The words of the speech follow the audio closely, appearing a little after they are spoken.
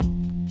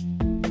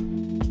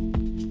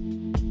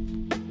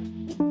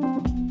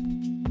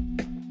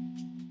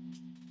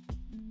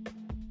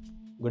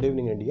Good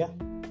evening, India.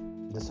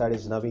 This side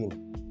is Naveen,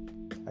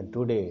 and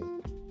today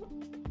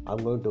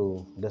I'm going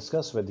to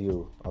discuss with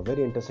you a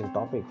very interesting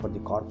topic for the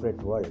corporate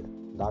world,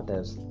 that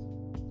is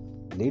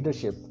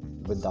leadership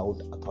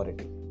without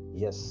authority.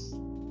 Yes,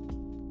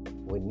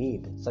 we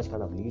need such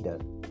kind of leader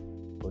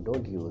who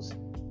don't use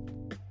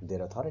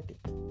their authority.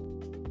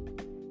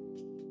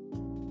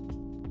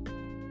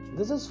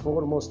 This is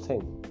foremost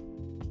thing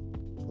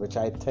which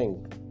I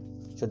think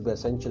should be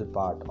essential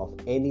part of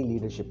any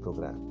leadership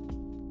program.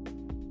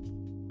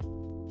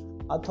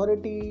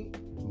 Authority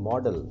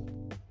model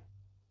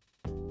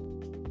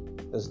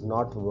is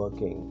not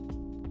working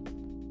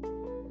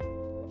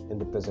in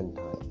the present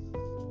time,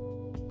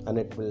 and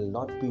it will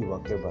not be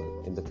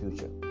workable in the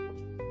future.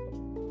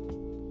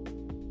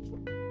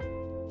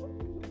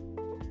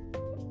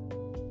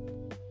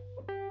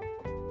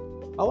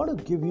 I want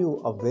to give you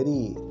a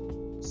very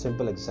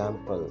simple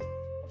example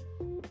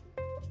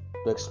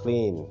to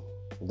explain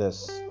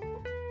this.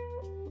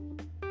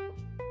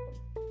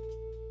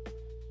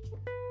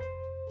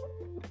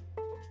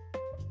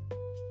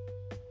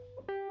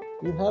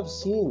 You have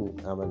seen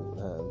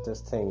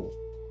this thing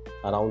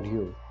around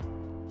you.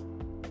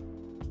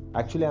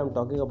 Actually, I'm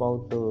talking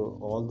about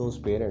all those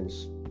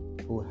parents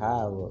who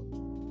have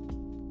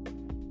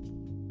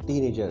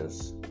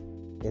teenagers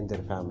in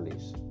their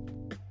families.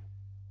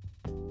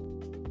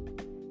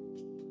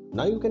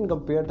 Now you can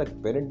compare their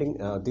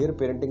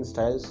parenting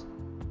styles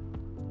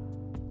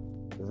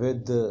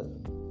with the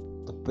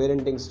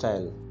parenting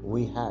style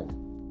we had.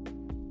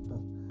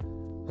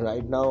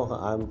 Right now,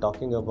 I'm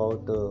talking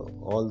about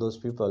all those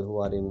people who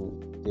are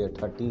in their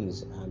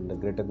 30s and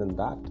greater than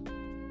that.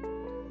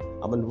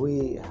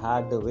 We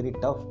had very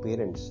tough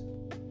parents.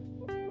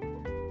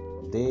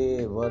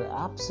 They were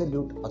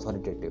absolute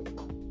authoritative.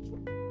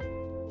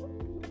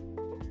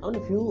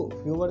 Few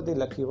were the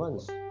lucky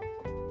ones.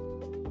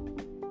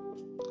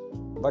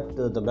 But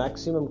the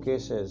maximum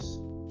cases,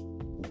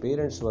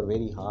 parents were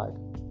very hard.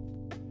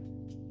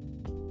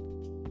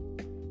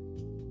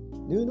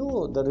 Do you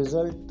know the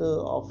result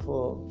of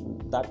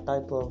that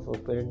type of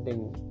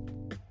parenting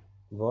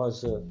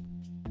was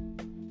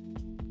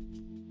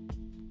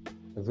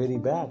very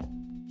bad?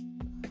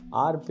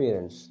 Our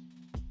parents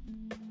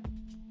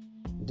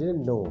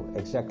didn't know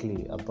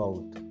exactly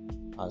about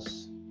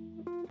us.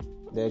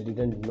 They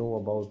didn't know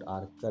about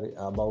our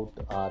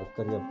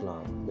career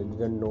plan. They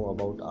didn't know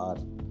about our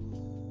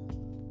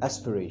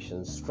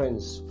aspirations,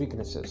 strengths,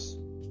 weaknesses.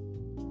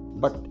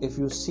 But if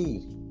you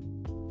see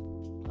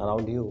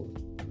around you,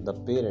 the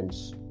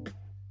parents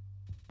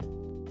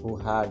who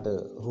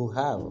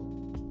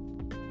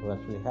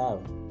actually have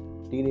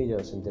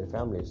teenagers in their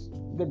families,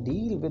 they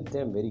deal with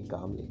them very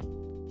calmly.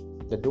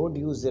 They don't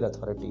use their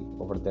authority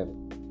over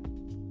them.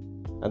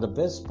 And the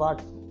best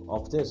part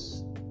of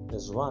this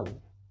is one,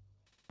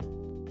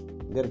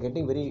 they are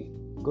getting very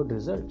good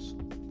results.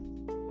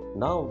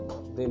 Now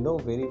they know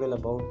very well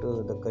about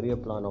the career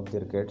plan of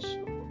their kids,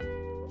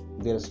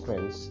 their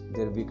strengths,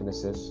 their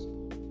weaknesses,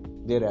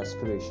 their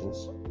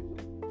aspirations.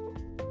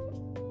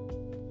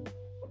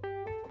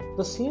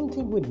 The same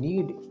thing we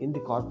need in the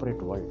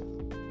corporate world.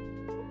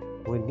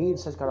 We need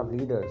such kind of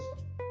leaders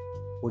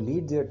who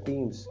lead their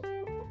teams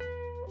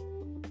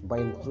by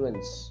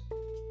influence,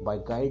 by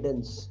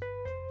guidance,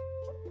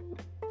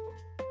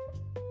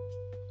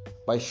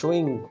 by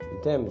showing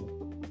them,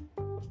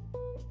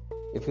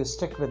 if you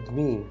stick with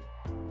me,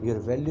 your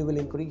value will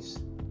increase.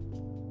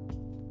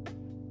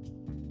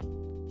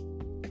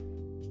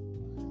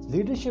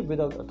 Leadership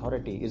without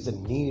authority is the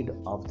need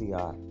of the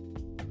hour.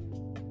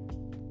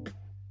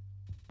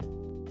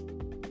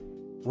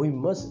 We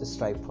must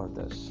strive for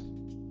this.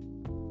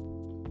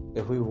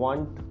 If we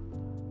want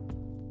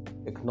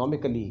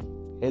economically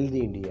healthy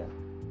India,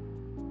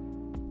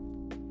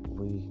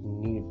 we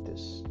need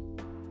this.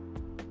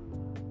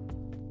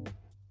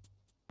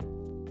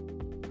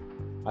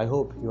 I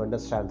hope you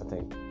understand the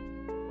thing.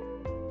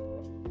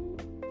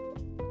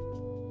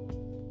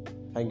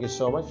 Thank you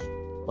so much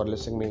for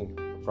listening me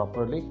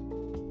properly.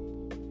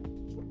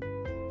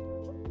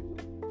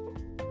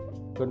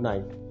 Good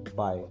night.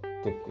 Bye.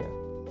 Take care.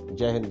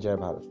 Jai Hind, Jai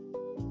Bharat.